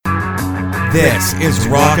This is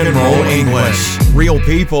Rock and Roll English. Real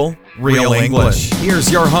people, real English.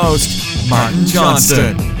 Here's your host, Martin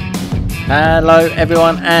Johnston. Hello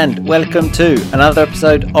everyone and welcome to another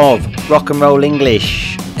episode of Rock and Roll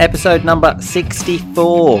English, episode number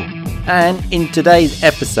 64. And in today's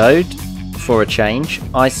episode, for a change,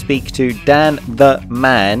 I speak to Dan the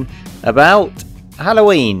Man about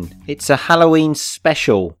Halloween. It's a Halloween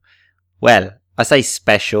special. Well, I say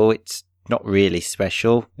special, it's not really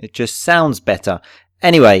special, it just sounds better.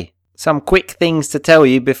 Anyway, some quick things to tell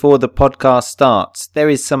you before the podcast starts. There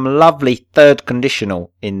is some lovely third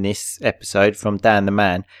conditional in this episode from Dan the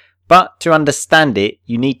Man, but to understand it,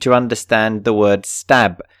 you need to understand the word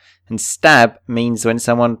stab. And stab means when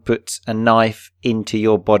someone puts a knife into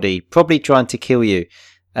your body, probably trying to kill you.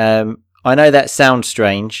 I know that sounds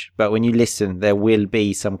strange, but when you listen, there will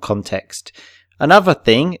be some context. Another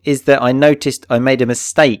thing is that I noticed I made a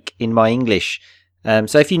mistake in my English.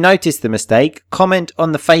 So if you notice the mistake, comment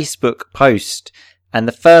on the Facebook post. And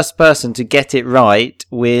the first person to get it right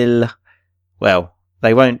will, well,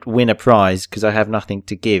 they won't win a prize because I have nothing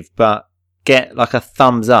to give, but get like a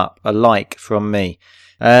thumbs up, a like from me.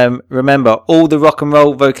 Remember, all the rock and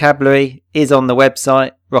roll vocabulary is on the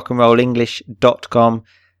website, rockandrollenglish.com.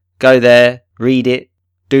 Go there, read it,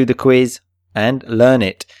 do the quiz, and learn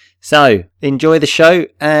it. So, enjoy the show,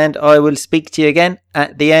 and I will speak to you again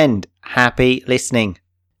at the end. Happy listening.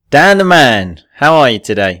 Dan the Man, how are you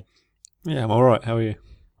today? Yeah, I'm alright. How are you?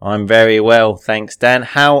 I'm very well, thanks, Dan.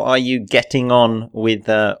 How are you getting on with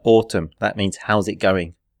autumn? That means, how's it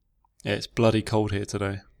going? Yeah, it's bloody cold here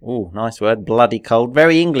today. Oh, nice word, bloody cold.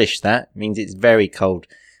 Very English, that means it's very cold.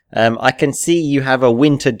 I can see you have a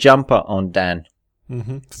winter jumper on, Dan.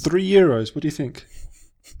 Mm-hmm. €3. What do you think?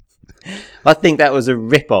 I think that was a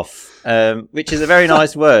rip-off, which is a very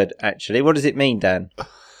nice word, actually. What does it mean, Dan?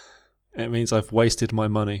 It means I've wasted my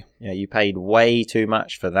money. Yeah, you paid way too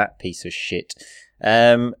much for that piece of shit.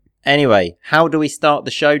 Anyway, how do we start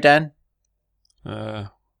the show, Dan?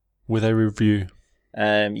 With a review.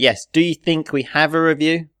 Yes. Do you think we have a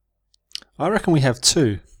review? I reckon we have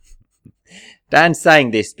 2. Dan's saying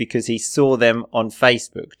this because he saw them on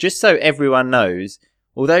Facebook. Just so everyone knows,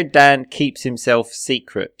 although Dan keeps himself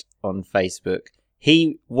secret on Facebook,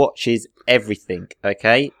 he watches everything,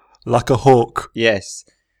 okay? Like a hawk. Yes.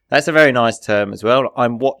 That's a very nice term as well.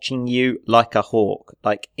 I'm watching you like a hawk,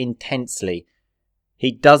 like intensely.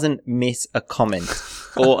 He doesn't miss a comment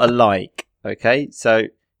or a like, okay? So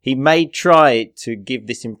he may try to give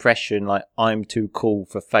this impression like I'm too cool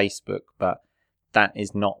for Facebook, but that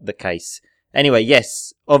is not the case. Anyway,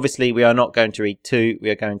 yes, obviously we are not going to read 2, we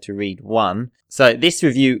are going to read 1. So this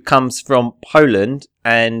review comes from Poland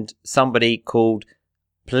and somebody called,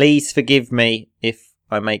 please forgive me if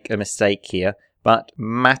I make a mistake here, but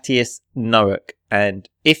Matthias Noack. And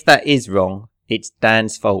if that is wrong, it's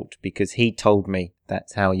Dan's fault because he told me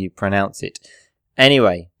that's how you pronounce it.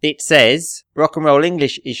 Anyway, it says, Rock and Roll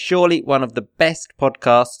English is surely one of the best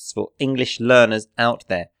podcasts for English learners out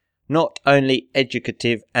there. Not only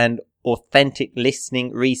educative and authentic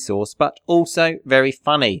listening resource, but also very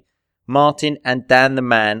funny. Martin and Dan the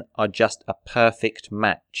Man are just a perfect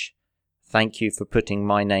match. Thank you for putting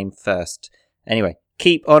my name first. Anyway,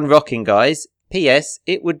 keep on rocking, guys. P.S.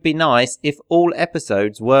 It would be nice if all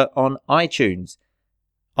episodes were on iTunes.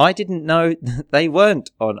 I didn't know they weren't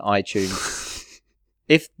on iTunes.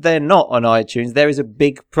 If they're not on iTunes, there is a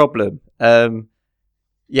big problem.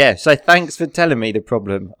 Yeah, so thanks for telling me the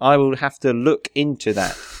problem. I will have to look into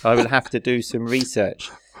that. I will have to do some research.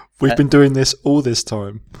 We've been doing this all this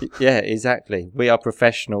time. Yeah, exactly. We are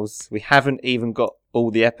professionals. We haven't even got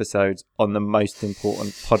all the episodes on the most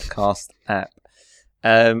important podcast app.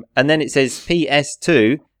 And then it says,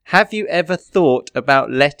 PS2, have you ever thought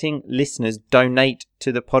about letting listeners donate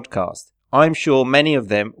to the podcast? I'm sure many of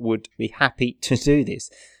them would be happy to do this.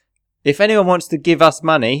 If anyone wants to give us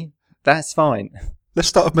money, that's fine. Let's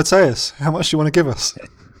start with Matthias. How much do you want to give us?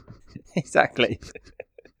 Exactly.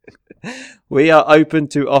 We are open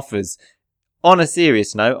to offers. On a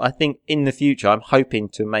serious note, I think in the future I'm hoping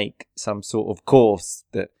to make some sort of course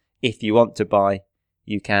that if you want to buy,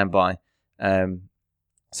 you can buy.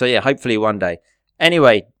 So yeah, hopefully one day.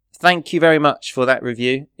 Anyway, thank you very much for that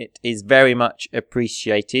review. It is very much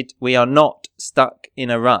appreciated. We are not stuck in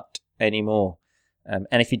a rut anymore. And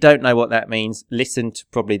if you don't know what that means, listen to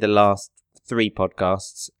probably the last 3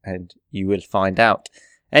 podcasts and you will find out.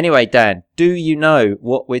 Anyway, Dan, do you know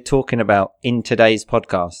what we're talking about in today's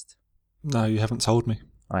podcast? No, you haven't told me.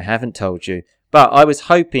 I haven't told you. But I was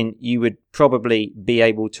hoping you would probably be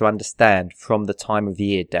able to understand from the time of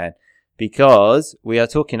year, Dan. Because we are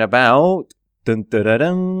talking about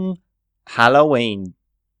Halloween.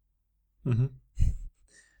 Hmm.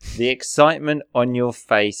 The excitement on your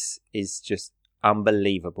face is just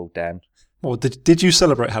unbelievable, Dan. Well, did you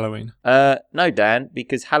celebrate Halloween? No, Dan,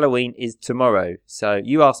 because Halloween is tomorrow. So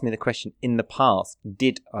you asked me the question in the past,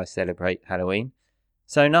 did I celebrate Halloween?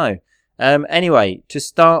 So no. Anyway, to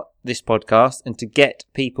start this podcast and to get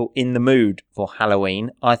people in the mood for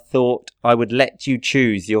Halloween, I thought I would let you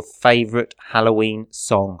choose your favourite Halloween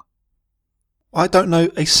song. I don't know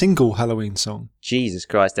a single Halloween song. Jesus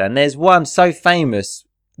Christ, Dan. There's one so famous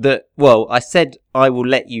that, well, I said I will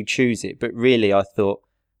let you choose it, but really I thought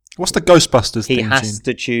What's the Ghostbusters he theme has tune?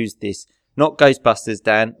 to choose this. Not Ghostbusters,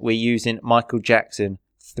 Dan. We're using Michael Jackson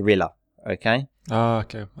Thriller, okay? Ah,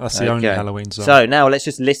 okay. That's the only Okay. Halloween song. So now let's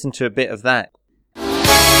just listen to a bit of that.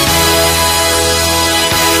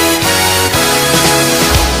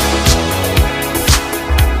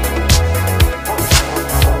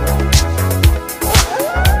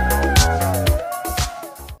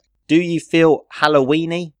 Do you feel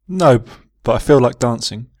Halloweeny? No, but I feel like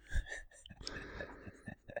dancing.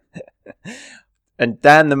 And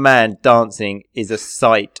Dan the man dancing is a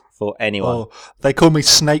sight for anyone. Oh, they call me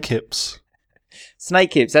Snake Hips.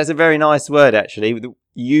 Snake hips, that's a very nice word actually,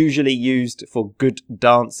 usually used for good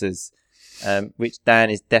dancers, which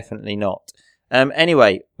Dan is definitely not.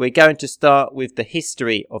 Anyway, we're going to start with the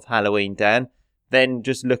history of Halloween, Dan, then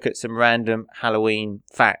just look at some random Halloween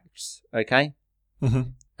facts, okay?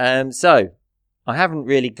 Hmm. So, I haven't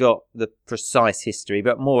really got the precise history,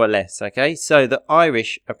 but more or less, okay? So, the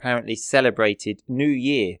Irish apparently celebrated New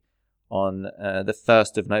Year on the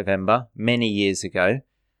 1st of November, many years ago.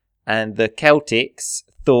 And the Celtics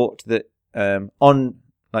thought that on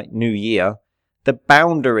like New Year, the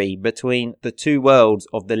boundary between the two worlds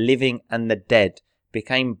of the living and the dead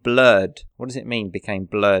became blurred. What does it mean, became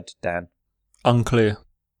blurred, Dan? Unclear.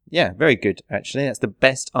 Yeah, very good, actually. That's the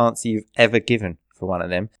best answer you've ever given for one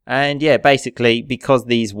of them. And yeah, basically, because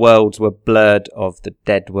these worlds were blurred of the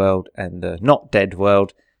dead world and the not dead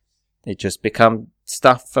world, it just become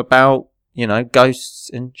stuff about, you know,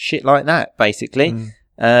 ghosts and shit like that, basically.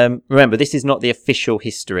 Remember, this is not the official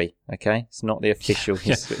history, okay? It's not the official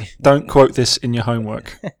history. Don't quote this in your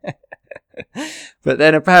homework. But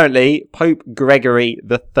then apparently Pope Gregory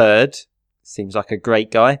III, seems like a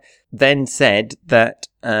great guy, then said that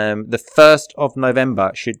the 1st of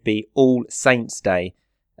November should be All Saints' Day,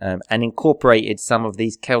 and incorporated some of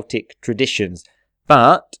these Celtic traditions.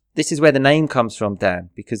 But this is where the name comes from,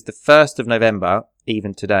 Dan, because the 1st of November,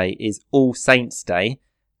 even today, is All Saints' Day.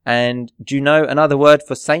 And do you know another word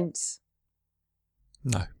for saints?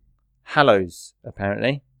 No. Hallows,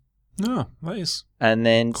 apparently. No, that is. And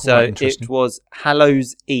then, Quite so interesting. it was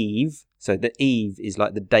Hallows Eve. So the eve is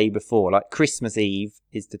like the day before. Like Christmas Eve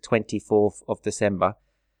is the 24th of December.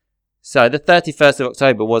 So the 31st of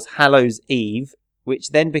October was Hallows Eve, which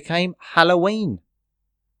then became Halloween.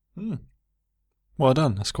 Well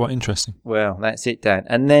done. That's quite interesting. Well, that's it, Dan.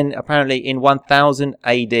 And then apparently in 1000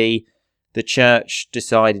 AD, the church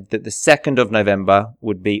decided that the 2nd of November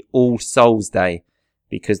would be All Souls Day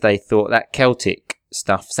because they thought that Celtic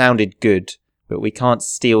stuff sounded good, but we can't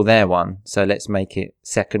steal their one, so let's make it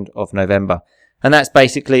 2nd of November. And that's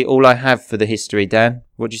basically all I have for the history, Dan.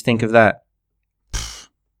 What do you think of that?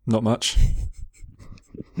 Not much.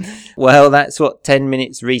 Well, that's what 10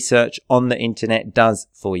 minutes research on the internet does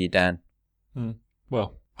for you, Dan.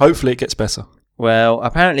 Well, hopefully it gets better. Well,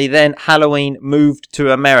 apparently then Halloween moved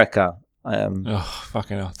to America. Oh,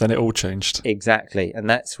 fucking hell. Then it all changed. Exactly. And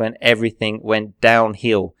that's when everything went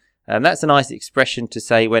downhill. That's a nice expression to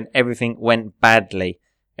say when everything went badly,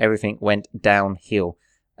 everything went downhill.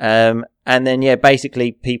 And then, yeah,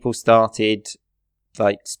 basically people started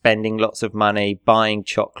like spending lots of money, buying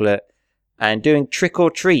chocolate and doing trick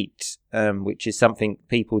or treat, which is something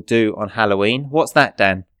people do on Halloween. What's that,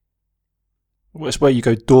 Dan? Well, it's where you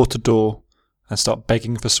go door to door and start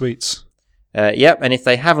begging for sweets. Yep, and if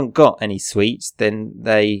they haven't got any sweets, then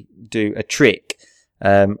they do a trick.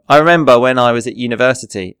 I remember when I was at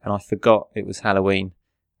university and I forgot it was Halloween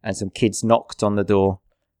and some kids knocked on the door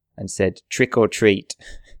and said, trick or treat.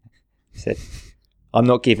 Said, I'm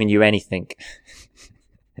not giving you anything.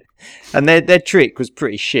 And their trick was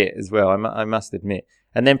pretty shit as well, I must admit.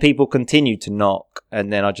 And then people continued to knock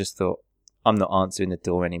and then I just thought, I'm not answering the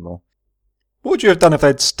door anymore. What would you have done if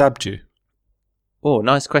they'd stabbed you? Oh,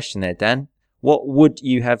 nice question there, Dan. What would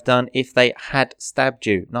you have done if they had stabbed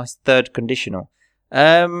you? Nice third conditional.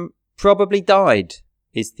 Probably died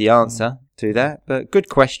is the answer to that, but good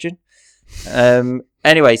question.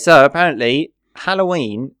 Anyway, so apparently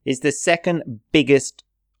Halloween is the second biggest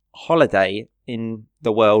holiday in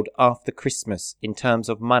the world after Christmas in terms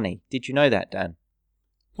of money. Did you know that, Dan?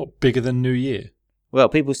 What, bigger than New Year? Well,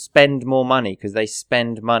 people spend more money because they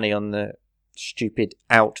spend money on the stupid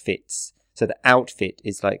outfits. So the outfit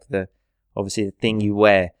is like obviously the thing you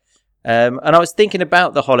wear. And I was thinking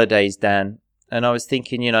about the holidays, Dan, and I was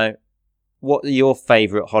thinking, what are your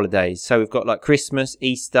favourite holidays? So we've got like Christmas,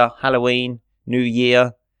 Easter, Halloween, New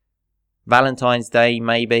Year, Valentine's Day,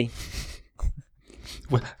 maybe.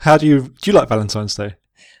 Well, do you like Valentine's Day?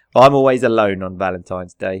 I'm always alone on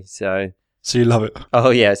Valentine's Day, so you love it? Oh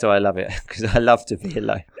yeah, so I love it because I love to be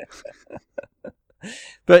alone.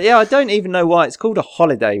 But yeah, I don't even know why it's called a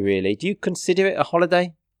holiday. Really, do you consider it a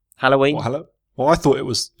holiday? Halloween? Well, I thought it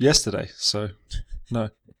was yesterday, so no.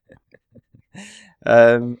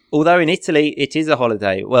 Although in Italy it is a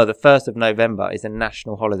holiday. Well, the 1st of November is a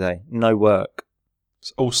national holiday. No work.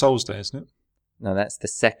 It's All Souls Day, isn't it? No, that's the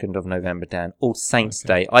 2nd of November, Dan. All Saints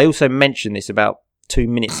Day. I also mentioned this about 2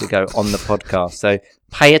 minutes ago on the podcast, so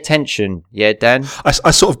pay attention. Yeah, Dan? I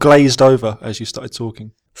sort of glazed over as you started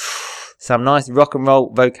talking. Some nice rock and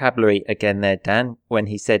roll vocabulary again there, Dan, when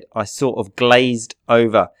he said, I sort of glazed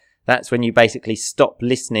over. That's when you basically stop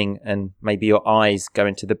listening and maybe your eyes go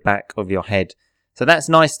into the back of your head. So that's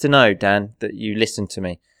nice to know, Dan, that you listen to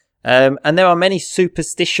me. And there are many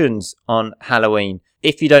superstitions on Halloween.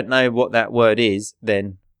 If you don't know what that word is,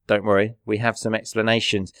 then don't worry. We have some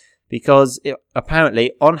explanations. Because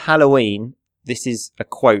apparently on Halloween, this is a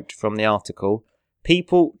quote from the article,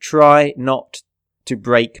 people try not to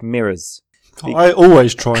break mirrors. I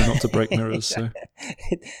always try not to break mirrors. So.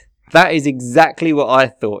 That is exactly what I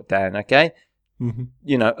thought, Dan, okay?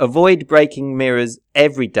 Mm-hmm. Avoid breaking mirrors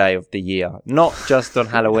every day of the year, not just on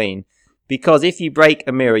Halloween. Because if you break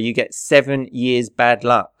a mirror, you get 7 years bad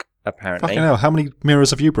luck, apparently. Fucking hell, how many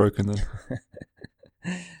mirrors have you broken then?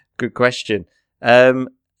 Good question.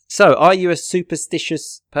 So, are you a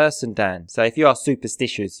superstitious person, Dan? So, if you are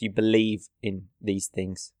superstitious, you believe in these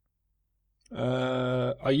things.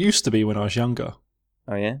 I used to be when I was younger.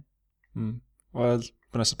 Oh, yeah? Well,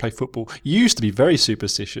 when I used to play football. You used to be very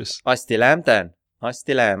superstitious. I still am, Dan. I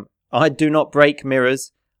still am. I do not break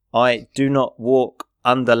mirrors. I do not walk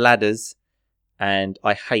under ladders. And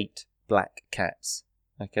I hate black cats.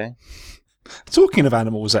 Okay? Talking of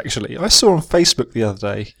animals, actually, I saw on Facebook the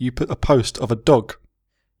other day, you put a post of a dog.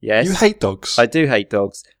 Yes. You hate dogs. I do hate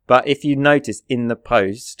dogs. But if you notice in the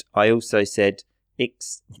post, I also said,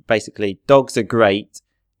 basically, dogs are great,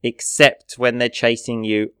 except when they're chasing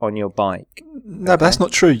you on your bike. No, but that's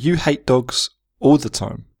not true. You hate dogs all the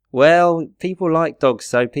time. Well, people like dogs,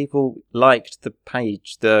 so people liked the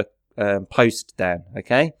page, the post, Dan,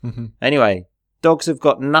 okay? Mm-hmm. Anyway, dogs have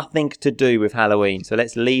got nothing to do with Halloween, so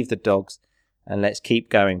let's leave the dogs and let's keep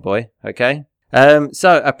going, boy, okay?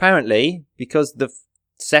 So apparently, because the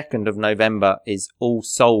 2nd of November is All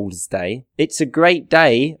Souls Day, it's a great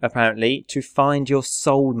day, apparently, to find your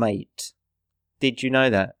soulmate. Did you know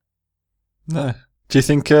that? No. Do you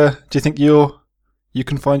think you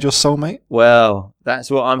can find your soulmate? Well,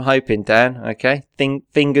 that's what I'm hoping, Dan, okay?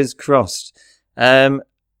 Fingers crossed.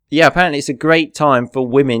 Yeah, apparently it's a great time for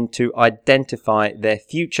women to identify their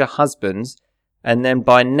future husbands, and then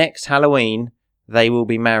by next Halloween, they will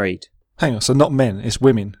be married. Hang on, so not men, it's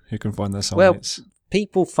women who can find their soulmates. Well,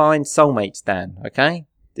 people find soulmates, Dan, okay?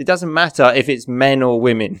 It doesn't matter if it's men or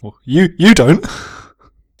women. Well, you don't.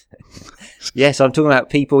 Yes, I'm talking about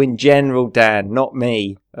people in general, Dan, not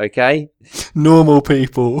me, okay? Normal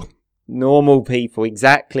people. Normal people,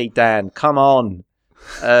 exactly, Dan. Come on.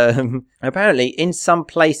 Apparently, in some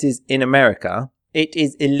places in America, it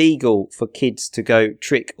is illegal for kids to go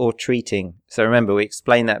trick-or-treating. So remember, we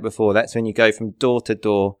explained that before. That's when you go from door to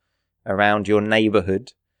door around your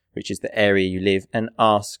neighbourhood, which is the area you live, and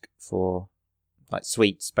ask for like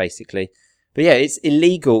sweets, basically. But yeah, it's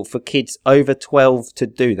illegal for kids over 12 to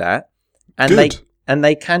do that. And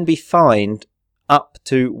they can be fined up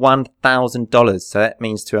to $1,000. So that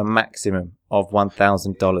means to a maximum of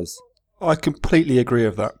 $1,000. I completely agree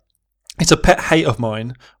with that. It's a pet hate of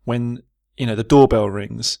mine when, the doorbell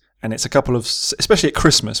rings and it's a couple of, especially at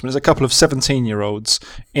Christmas, when there's a couple of 17-year-olds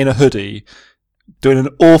in a hoodie doing an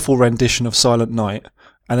awful rendition of Silent Night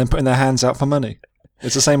and then putting their hands out for money.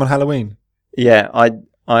 It's the same on Halloween. Yeah,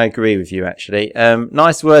 I agree with you, actually.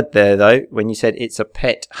 Nice word there, though, when you said it's a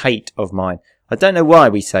pet hate of mine. I don't know why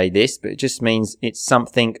we say this, but it just means it's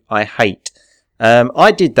something I hate.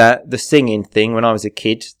 I did the singing thing when I was a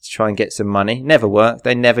kid to try and get some money. Never worked.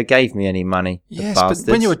 They never gave me any money. Yes, but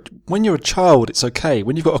when you're a child, it's okay.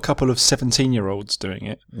 When you've got a couple of 17-year-olds doing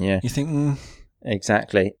it, you think,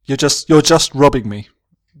 exactly. You're just robbing me.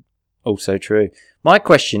 Also true. My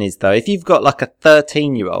question is, though, if you've got like a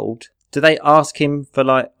 13-year-old, do they ask him for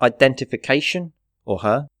like identification or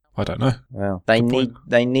her? I don't know. Well,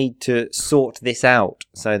 they need to sort this out.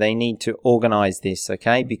 So they need to organise this,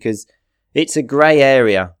 okay? Because it's a grey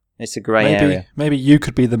area. It's a grey area. Maybe you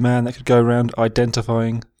could be the man that could go around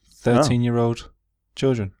identifying 13-year-old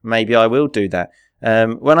children. Maybe I will do that.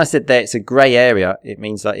 When I said that it's a grey area, it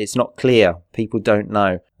means that it's not clear. People don't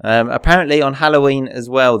know. Apparently on Halloween as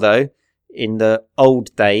well, though, in the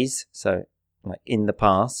old days, so like in the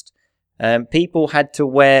past, people had to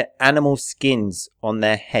wear animal skins on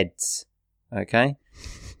their heads. Okay?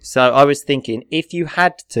 So I was thinking, if you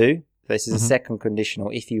had to, this is a second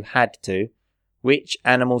conditional, if you had to, which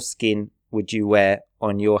animal skin would you wear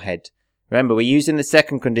on your head? Remember, we're using the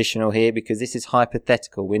second conditional here because this is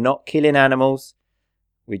hypothetical. We're not killing animals.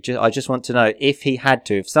 I just want to know if he had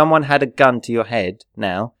to. If someone had a gun to your head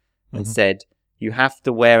now and said, you have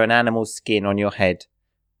to wear an animal skin on your head,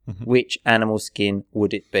 which animal skin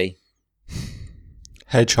would it be?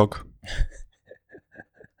 Hedgehog.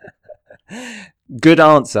 Good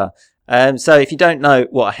answer. So if you don't know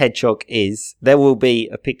what a hedgehog is, there will be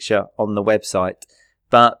a picture on the website.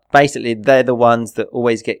 But basically, they're the ones that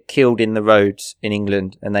always get killed in the roads in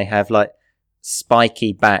England, and they have like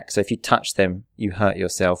spiky back. So if you touch them, you hurt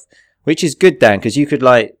yourself, which is good, Dan, because you could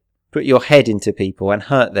like put your head into people and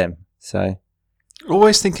hurt them. So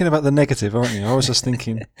always thinking about the negative, aren't you? I was just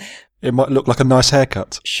thinking it might look like a nice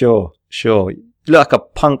haircut. Sure. You look like a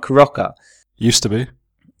punk rocker. Used to be.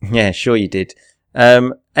 Yeah, sure you did.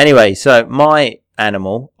 Anyway, so my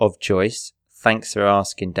animal of choice, thanks for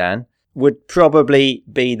asking, Dan, would probably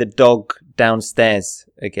be the dog downstairs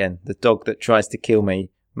again. The dog that tries to kill me.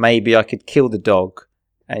 Maybe I could kill the dog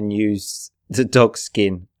and use the dog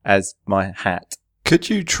skin as my hat. Could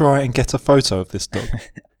you try and get a photo of this dog?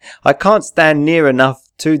 I can't stand near enough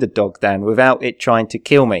to the dog, Dan, without it trying to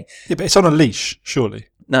kill me. Yeah, but it's on a leash, surely.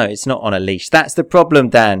 No, it's not on a leash. That's the problem,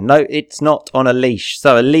 Dan. No, it's not on a leash.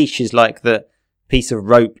 So a leash is like the piece of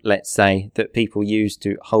rope, let's say, that people use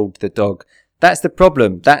to hold the dog. That's the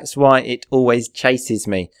problem. That's why it always chases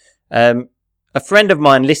me. A friend of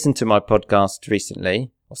mine listened to my podcast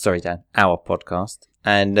recently. Oh, sorry, Dan, our podcast.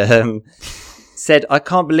 And said, I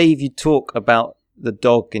can't believe you talk about the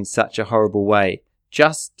dog in such a horrible way.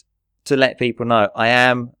 Just to let people know, I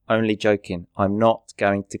am only joking. I'm not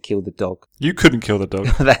going to kill the dog. You couldn't kill the dog.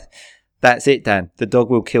 That's it, Dan. The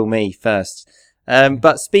dog will kill me first.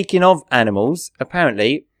 But speaking of animals,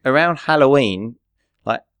 apparently around Halloween,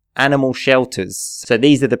 like animal shelters. So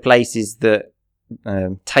these are the places that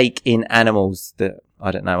take in animals that,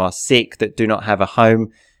 I don't know, are sick, that do not have a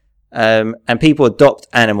home. And people adopt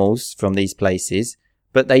animals from these places,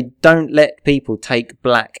 but they don't let people take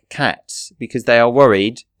black cats because they are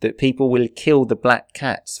worried that people will kill the black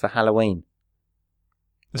cats for Halloween.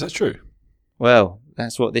 Is that true? Well,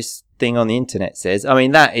 that's what this thing on the internet says. I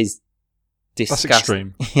mean, that is disgusting. That's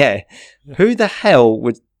extreme. Yeah. Who the hell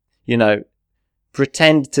would,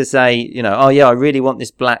 pretend to say, oh yeah, I really want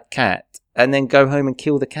this black cat, and then go home and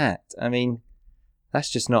kill the cat? I mean, that's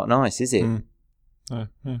just not nice, is it? No.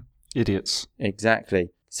 Idiots. Exactly.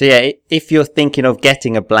 So yeah, if you're thinking of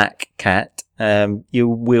getting a black cat, you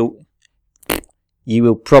will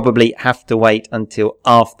probably have to wait until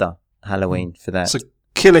after Halloween for that. So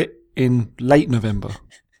kill it in late November.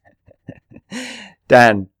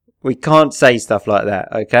 Dan, we can't say stuff like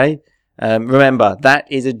that, okay? Remember, that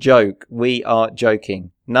is a joke. We are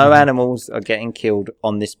joking. No animals are getting killed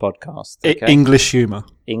on this podcast. Okay? English humour.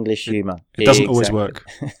 English humour. It doesn't always work.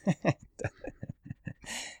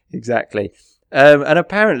 Exactly. And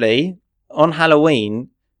apparently, on Halloween,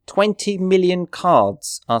 20 million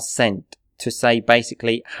cards are sent to say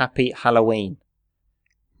basically Happy Halloween.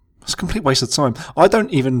 It's a complete waste of time. I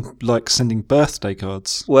don't even like sending birthday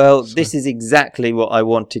cards. Well, this is exactly what I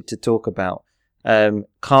wanted to talk about.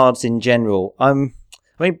 Cards in general. I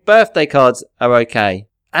mean, birthday cards are okay.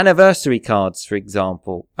 Anniversary cards, for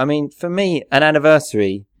example. I mean, for me, an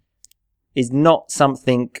anniversary is not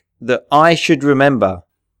something that I should remember.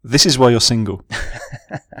 This is why you're single.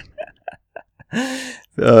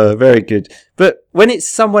 Very good. But when it's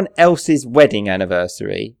someone else's wedding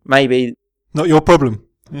anniversary, maybe... Not your problem.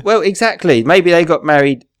 Yeah. Well, exactly. Maybe they got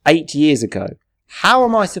married 8 years ago. How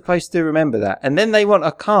am I supposed to remember that? And then they want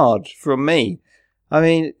a card from me. I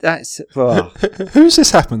mean, that's... Oh. Who's this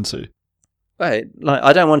happened to? Well, like,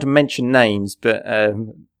 I don't want to mention names, but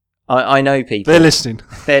I know people. They're listening.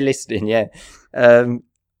 They're listening, yeah.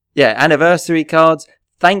 Anniversary cards.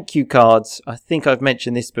 Thank you cards, I think I've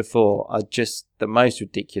mentioned this before, are just the most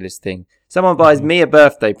ridiculous thing. Someone buys me a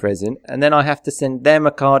birthday present, and then I have to send them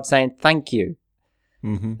a card saying thank you.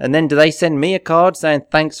 Mm-hmm. And then do they send me a card saying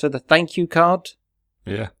thanks for the thank you card?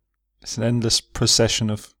 Yeah. It's an endless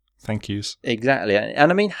procession of thank yous. Exactly.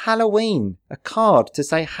 And I mean, Halloween, a card to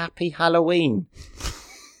say Happy Halloween.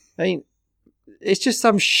 I mean, it's just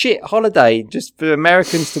some shit holiday just for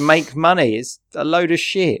Americans to make money. It's a load of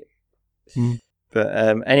shit. But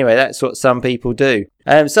anyway, that's what some people do.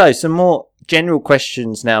 So some more general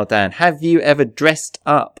questions now, Dan. Have you ever dressed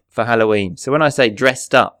up for Halloween? So when I say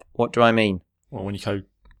dressed up, what do I mean? Well, when you go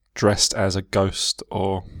dressed as a ghost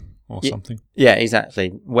or something. Yeah,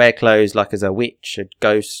 exactly. Wear clothes like as a witch, a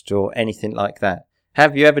ghost, or anything like that.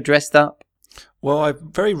 Have you ever dressed up? Well, I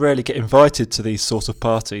very rarely get invited to these sort of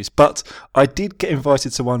parties, but I did get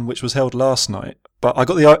invited to one which was held last night, but I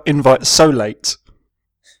got the invite so late.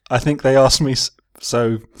 I think they asked me,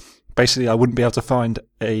 so basically I wouldn't be able to find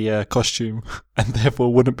a costume and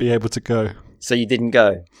therefore wouldn't be able to go. So you didn't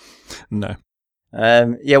go? No.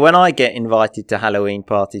 Yeah, when I get invited to Halloween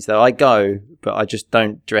parties, though, I go, but I just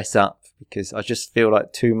don't dress up because I just feel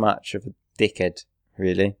like too much of a dickhead,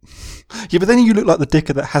 really. Yeah, but then you look like the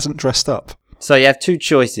dickhead that hasn't dressed up. So you have two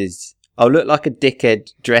choices. I'll look like a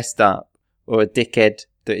dickhead dressed up or a dickhead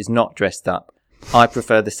that is not dressed up. I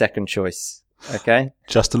prefer the second choice, okay?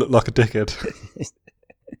 Just to look like a dickhead.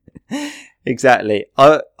 Exactly.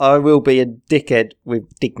 I will be a dickhead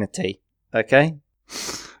with dignity, okay?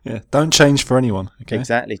 Yeah, don't change for anyone, okay?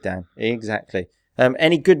 Exactly, Dan. Exactly.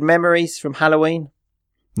 Any good memories from Halloween?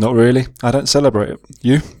 Not really. I don't celebrate it.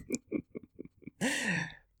 You?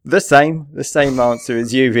 The same answer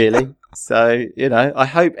as you, really. So, I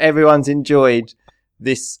hope everyone's enjoyed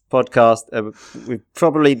this podcast with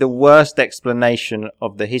probably the worst explanation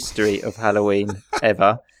of the history of Halloween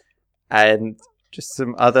ever, and just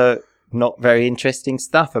some other not very interesting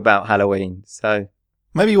stuff about Halloween. So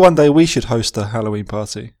maybe one day we should host a Halloween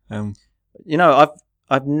party.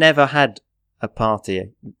 I've never had a party,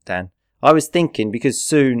 Dan. I was thinking, because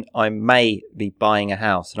soon I may be buying a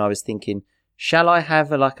house, and I was thinking, shall I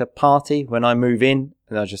have a party when I move in?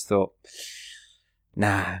 And I just thought,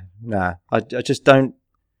 nah. I just don't.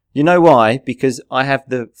 You know why? Because I have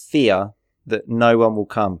the fear that no one will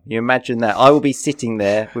come. You imagine that. I will be sitting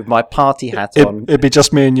there with my party hat on. It'd be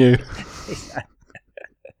just me and you.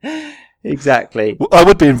 Exactly. Well, I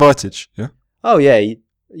would be invited, yeah? Oh, yeah.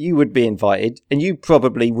 You would be invited, and you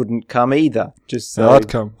probably wouldn't come either. Just so. No, I'd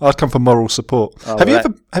come. I'd come for moral support. Oh, have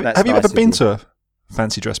you ever been to a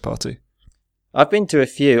fancy dress party? I've been to a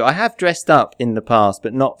few. I have dressed up in the past,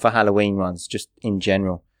 but not for Halloween ones, just in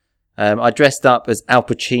general. I dressed up as Al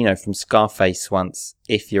Pacino from Scarface once,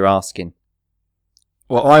 if you're asking.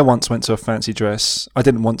 Well, I once went to a fancy dress. I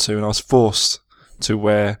didn't want to, and I was forced to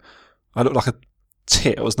wear. I looked like a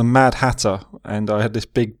tit. It was the Mad Hatter, and I had this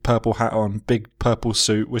big purple hat on, big purple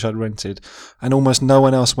suit, which I'd rented, and almost no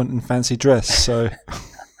one else went in fancy dress, so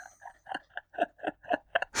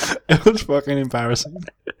it was fucking embarrassing.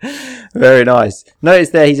 Very nice. Notice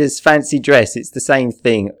there he says fancy dress. It's the same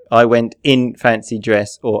thing. I went in fancy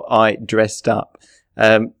dress, or I dressed up.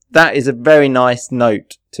 That is a very nice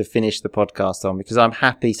note to finish the podcast on, because I'm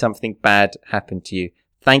happy something bad happened to you.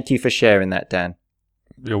 Thank you for sharing that, Dan.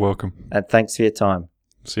 You're welcome. And thanks for your time.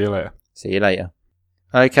 See you later. See you later.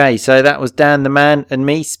 Okay, so that was Dan the Man and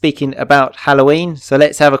me speaking about Halloween. So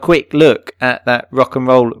let's have a quick look at that rock and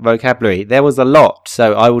roll vocabulary. There was a lot,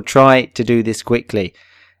 so I will try to do this quickly.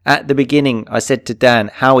 At the beginning, I said to Dan,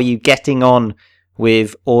 how are you getting on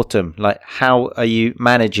with autumn? Like, how are you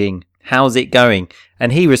managing? How's it going?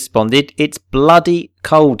 And he responded, it's bloody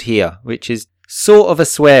cold here, which is sort of a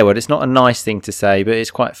swear word. It's not a nice thing to say, but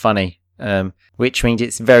it's quite funny, which means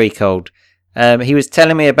it's very cold. He was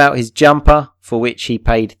telling me about his jumper, for which he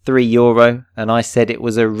paid €3, and I said it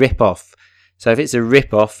was a rip-off. So if it's a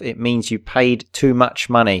rip-off, it means you paid too much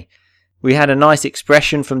money. We had a nice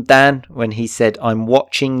expression from Dan when he said, I'm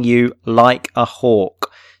watching you like a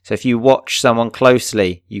hawk. So if you watch someone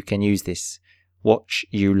closely, you can use this. Watch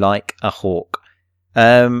you like a hawk.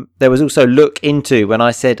 There was also look into, when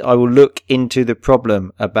I said I will look into the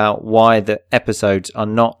problem about why the episodes are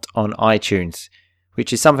not on iTunes,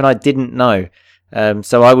 which is something I didn't know.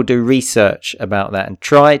 So I will do research about that and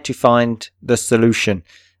try to find the solution.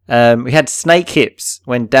 We had snake hips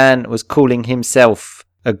when Dan was calling himself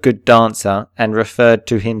a good dancer and referred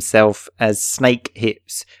to himself as snake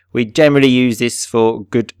hips. We generally use this for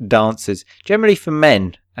good dancers, generally for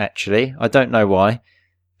men, actually. I don't know why.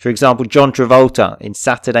 For example, John Travolta in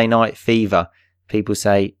Saturday Night Fever, people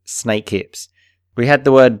say snake hips. We had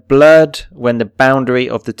the word blurred when the boundary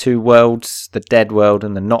of the two worlds, the dead world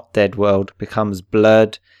and the not dead world, becomes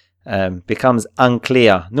blurred, becomes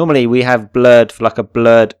unclear. Normally we have blurred for like a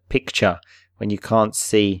blurred picture when you can't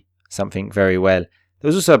see something very well. There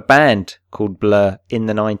was also a band called Blur in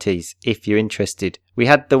the 90s, if you're interested. We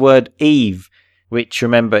had the word Eve. which,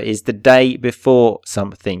 remember, is the day before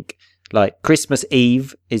something. Like Christmas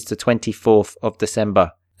Eve is the 24th of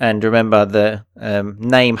December. And remember, the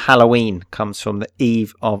name Halloween comes from the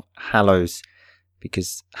Eve of Hallows,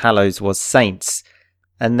 because Hallows was saints.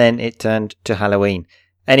 And then it turned to Halloween.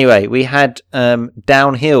 Anyway, we had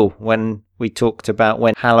downhill when we talked about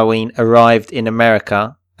when Halloween arrived in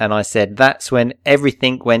America. And I said, that's when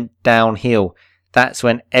everything went downhill. That's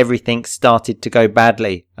when everything started to go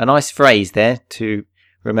badly. A nice phrase there to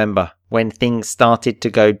remember, when things started to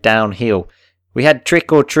go downhill. We had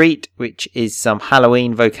trick or treat, which is some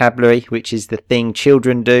Halloween vocabulary, which is the thing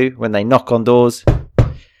children do when they knock on doors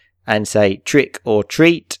and say trick or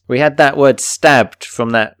treat. We had that word stabbed from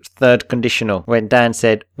that third conditional when Dan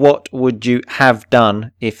said, what would you have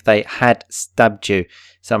done if they had stabbed you?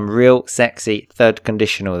 Some real sexy third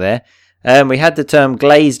conditional there. We had the term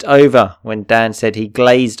glazed over when Dan said he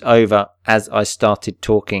glazed over as I started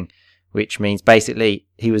talking, which means basically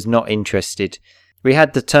he was not interested. We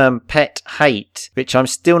had the term pet hate, which I'm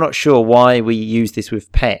still not sure why we use this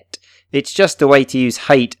with pet. It's just a way to use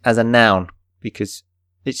hate as a noun, because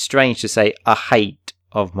it's strange to say a hate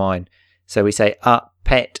of mine. So we say a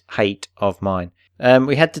pet hate of mine.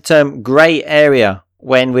 We had the term grey area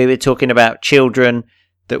when we were talking about children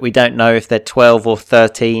that we don't know if they're 12 or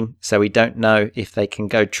 13, so we don't know if they can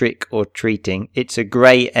go trick or treating. It's a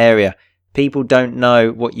grey area. People don't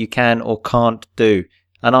know what you can or can't do.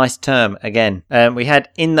 A nice term again. We had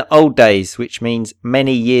in the old days, which means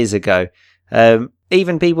many years ago.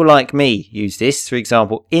 Even people like me use this. For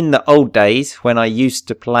example, in the old days when I used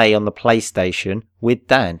to play on the PlayStation with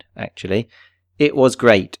Dan, actually, it was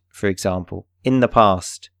great, for example, in the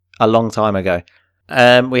past, a long time ago.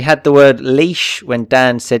 We had the word leash when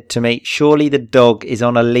Dan said to me, surely the dog is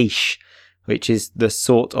on a leash, which is the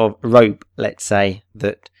sort of rope, let's say,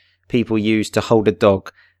 that people use to hold a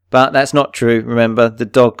dog. But that's not true. Remember, the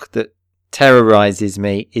dog that terrorizes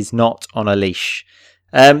me is not on a leash.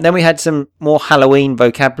 Then we had some more Halloween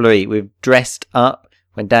vocabulary with dressed up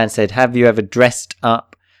when Dan said, have you ever dressed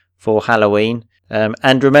up for Halloween?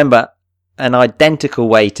 And remember, an identical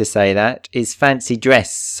way to say that is fancy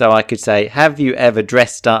dress. So I could say, have you ever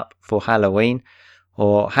dressed up for Halloween?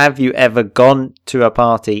 Or have you ever gone to a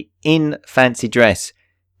party in fancy dress?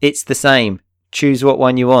 It's the same. Choose what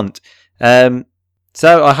one you want.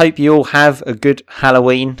 So I hope you all have a good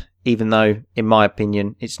Halloween, even though, in my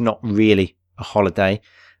opinion, it's not really a holiday.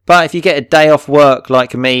 But if you get a day off work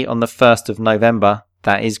like me on the 1st of November,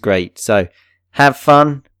 that is great. So have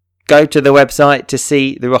fun. Go to the website to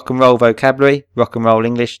see the rock and roll vocabulary,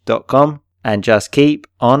 rockandrollenglish.com, and just keep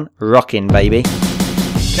on rocking, baby.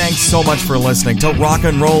 Thanks so much for listening to Rock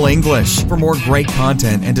and Roll English. For more great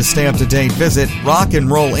content and to stay up to date, visit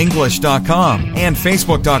rockandrollenglish.com and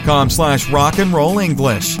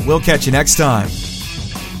facebook.com/rockandrollenglish. We'll catch you next time.